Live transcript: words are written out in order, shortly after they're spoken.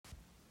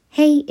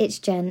Hey, it's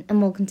Jen,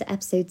 and welcome to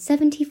episode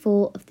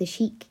 74 of the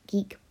Chic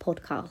Geek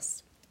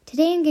podcast.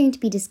 Today I'm going to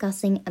be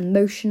discussing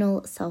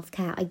emotional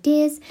self-care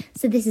ideas,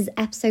 so this is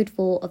episode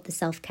 4 of the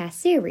self-care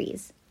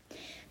series.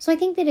 So I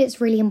think that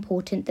it's really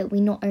important that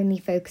we not only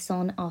focus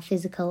on our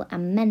physical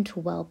and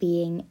mental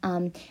well-being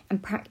and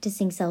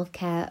practicing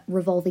self-care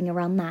revolving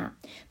around that,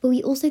 but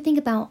we also think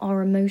about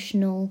our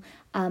emotional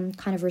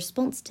kind of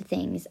response to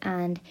things,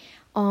 and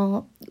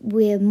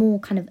we're more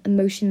kind of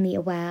emotionally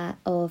aware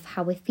of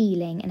how we're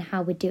feeling and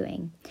how we're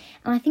doing.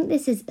 And I think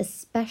this is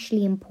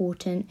especially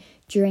important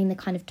during the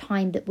kind of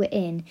time that we're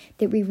in,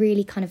 that we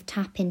really kind of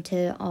tap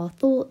into our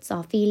thoughts,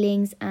 our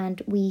feelings,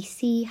 and we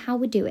see how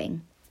we're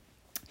doing.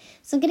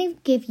 So I'm going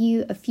to give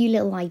you a few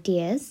little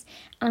ideas.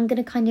 I'm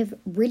going to kind of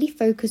really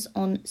focus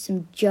on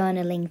some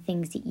journaling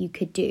things that you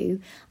could do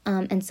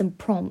and some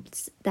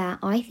prompts that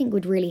I think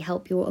would really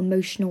help your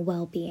emotional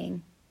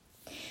well-being.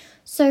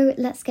 So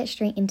let's get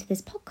straight into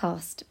this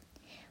podcast.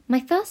 My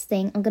first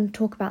thing, I'm going to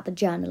talk about the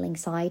journaling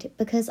side,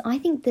 because I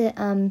think that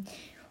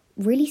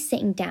really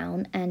sitting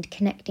down and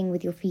connecting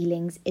with your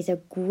feelings is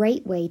a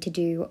great way to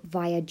do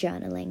via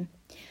journaling.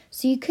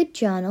 So you could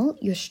journal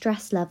your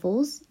stress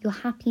levels, your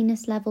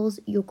happiness levels,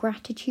 your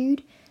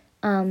gratitude,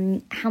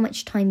 how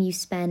much time you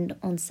spend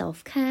on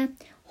self-care,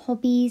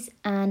 hobbies,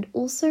 and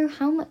also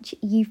how much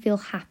you feel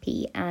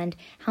happy and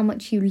how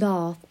much you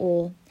laugh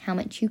or how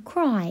much you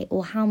cry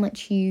or how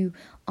much you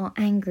are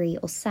angry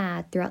or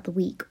sad throughout the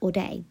week or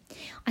day.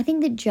 I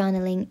think that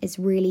journaling is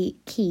really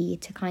key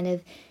to kind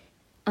of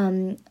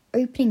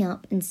opening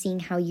up and seeing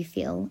how you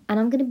feel. And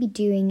I'm going to be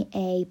doing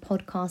a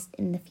podcast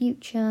in the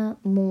future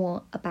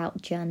more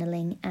about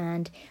journaling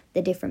and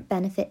the different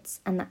benefits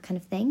and that kind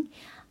of thing.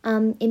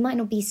 It might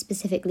not be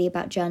specifically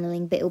about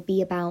journaling, but it'll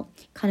be about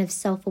kind of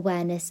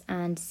self-awareness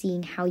and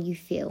seeing how you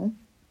feel.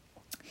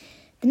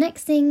 The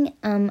next thing,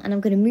 and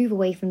I'm going to move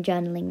away from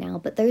journaling now,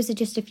 but those are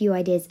just a few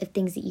ideas of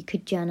things that you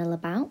could journal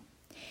about.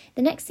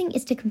 The next thing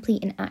is to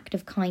complete an act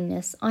of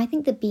kindness. I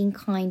think that being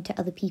kind to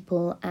other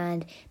people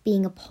and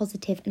being a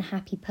positive and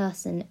happy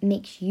person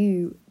makes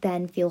you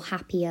then feel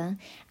happier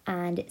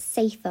and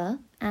safer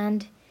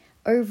and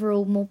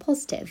overall more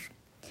positive.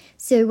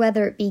 So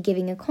whether it be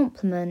giving a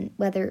compliment,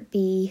 whether it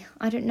be,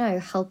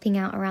 helping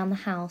out around the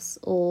house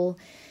or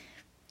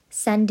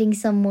sending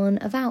someone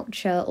a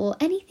voucher or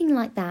anything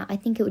like that, I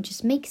think it would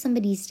just make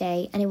somebody's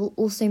day, and it will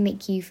also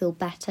make you feel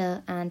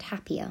better and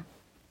happier.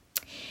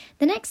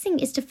 The next thing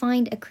is to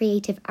find a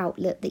creative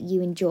outlet that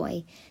you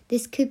enjoy.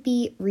 This could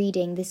be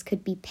reading, this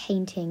could be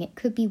painting, it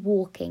could be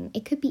walking,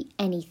 it could be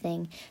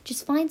anything.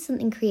 Just find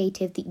something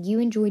creative that you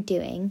enjoy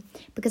doing,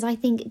 because I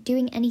think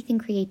doing anything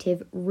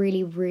creative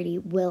really, really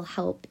will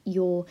help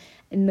your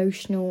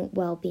emotional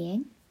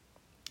well-being.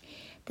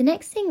 The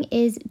next thing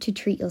is to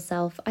treat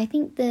yourself. I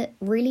think that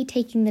really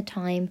taking the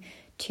time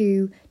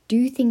to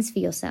do things for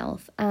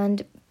yourself,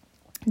 and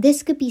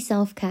this could be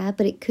self-care,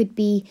 but it could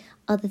be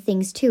other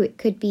things too. It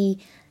could be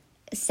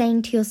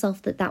saying to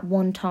yourself that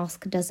one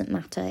task doesn't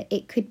matter.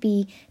 It could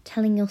be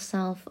telling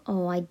yourself,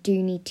 I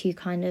do need to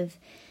kind of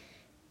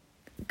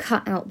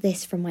cut out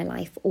this from my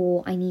life,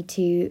 or I need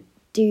to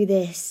do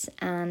this,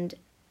 and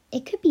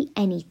it could be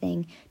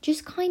anything.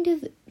 Just kind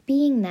of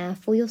being there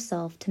for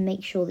yourself to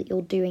make sure that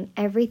you're doing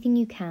everything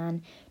you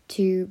can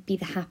to be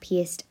the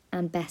happiest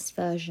and best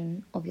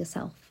version of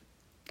yourself.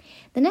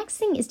 The next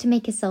thing is to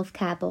make a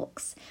self-care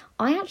box.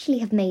 I actually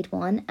have made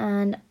one,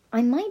 and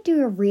I might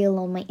do a reel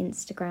on my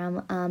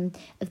Instagram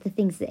of the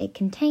things that it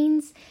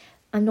contains.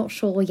 I'm not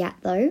sure yet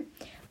though,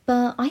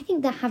 but I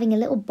think that having a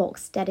little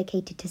box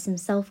dedicated to some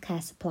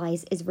self-care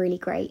supplies is really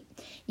great.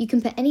 You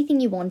can put anything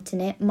you want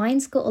in it.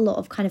 Mine's got a lot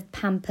of kind of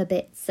pamper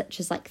bits,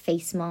 such as like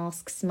face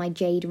masks, my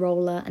jade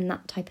roller and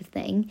that type of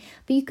thing.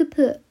 But you could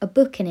put a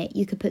book in it,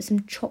 you could put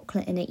some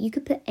chocolate in it, you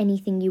could put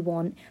anything you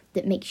want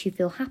that makes you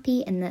feel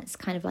happy, and that's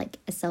kind of like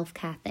a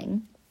self-care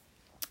thing.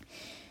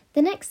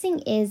 The next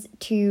thing is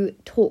to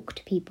talk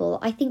to people.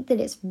 I think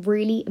that it's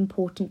really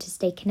important to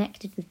stay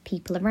connected with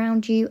people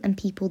around you and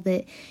people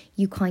that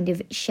you kind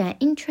of share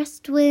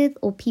interest with,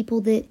 or people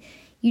that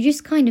you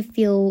just kind of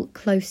feel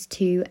close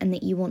to and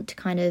that you want to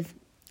kind of,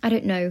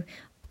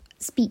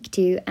 speak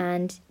to.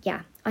 And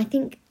yeah, I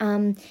think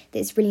that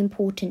it's really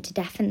important to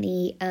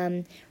definitely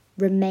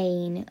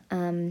remain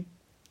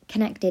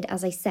connected,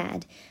 as I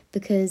said,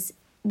 because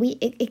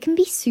it can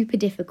be super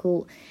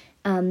difficult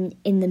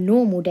in the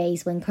normal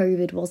days when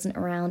COVID wasn't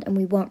around and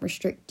we weren't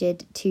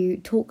restricted to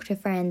talk to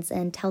friends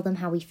and tell them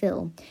how we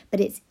feel. But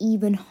it's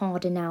even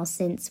harder now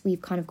since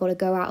we've kind of got to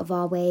go out of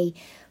our way,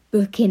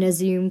 book in a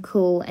Zoom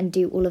call and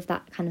do all of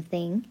that kind of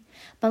thing.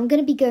 But I'm going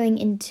to be going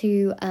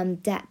into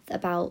depth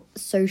about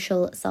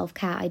social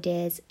self-care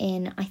ideas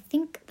in, I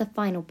think, the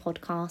final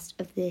podcast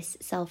of this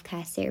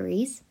self-care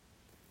series.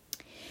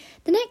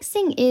 The next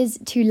thing is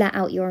to let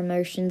out your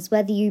emotions,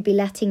 whether you be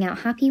letting out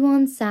happy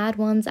ones, sad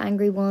ones,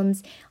 angry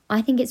ones.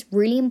 I think it's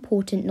really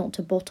important not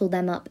to bottle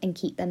them up and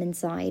keep them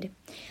inside.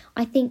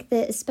 I think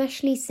that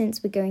especially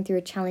since we're going through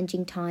a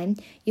challenging time,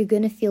 you're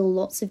going to feel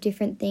lots of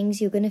different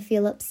things. You're going to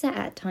feel upset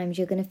at times.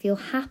 You're going to feel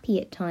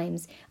happy at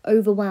times,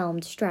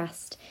 overwhelmed,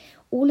 stressed.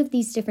 all of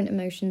these different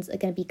emotions are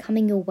going to be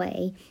coming your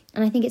way.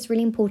 And I think it's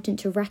really important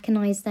to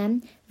recognize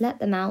them, let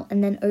them out,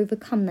 and then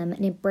overcome them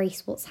and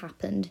embrace what's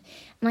happened.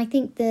 And I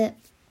think that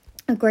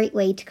a great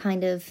way to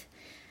kind of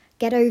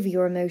get over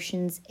your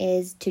emotions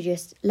is to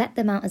just let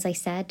them out, as I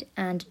said,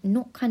 and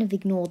not kind of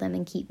ignore them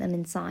and keep them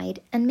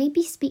inside. And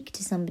maybe speak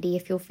to somebody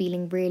if you're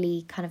feeling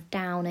really kind of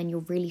down and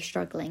you're really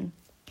struggling.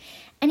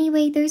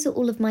 Anyway, those are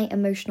all of my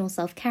emotional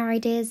self-care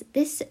ideas.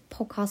 This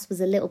podcast was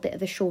a little bit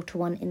of a shorter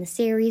one in the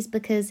series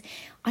because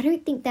I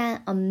don't think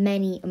there are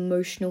many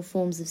emotional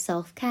forms of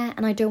self-care,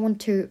 and I don't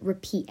want to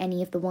repeat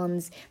any of the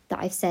ones that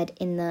I've said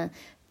in the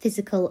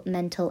physical,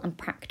 mental and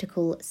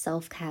practical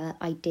self-care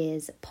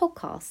ideas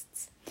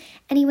podcasts.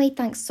 Anyway,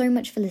 thanks so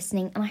much for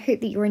listening, and I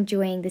hope that you're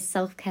enjoying this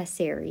self-care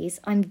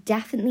series. I'm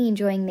definitely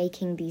enjoying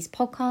making these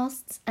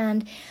podcasts,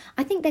 and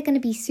I think they're going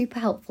to be super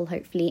helpful,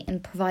 hopefully,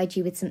 and provide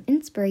you with some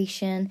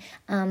inspiration,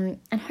 and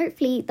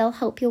hopefully they'll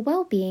help your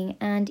well-being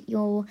and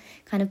your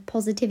kind of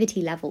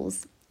positivity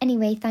levels.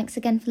 Anyway, thanks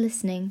again for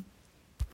listening.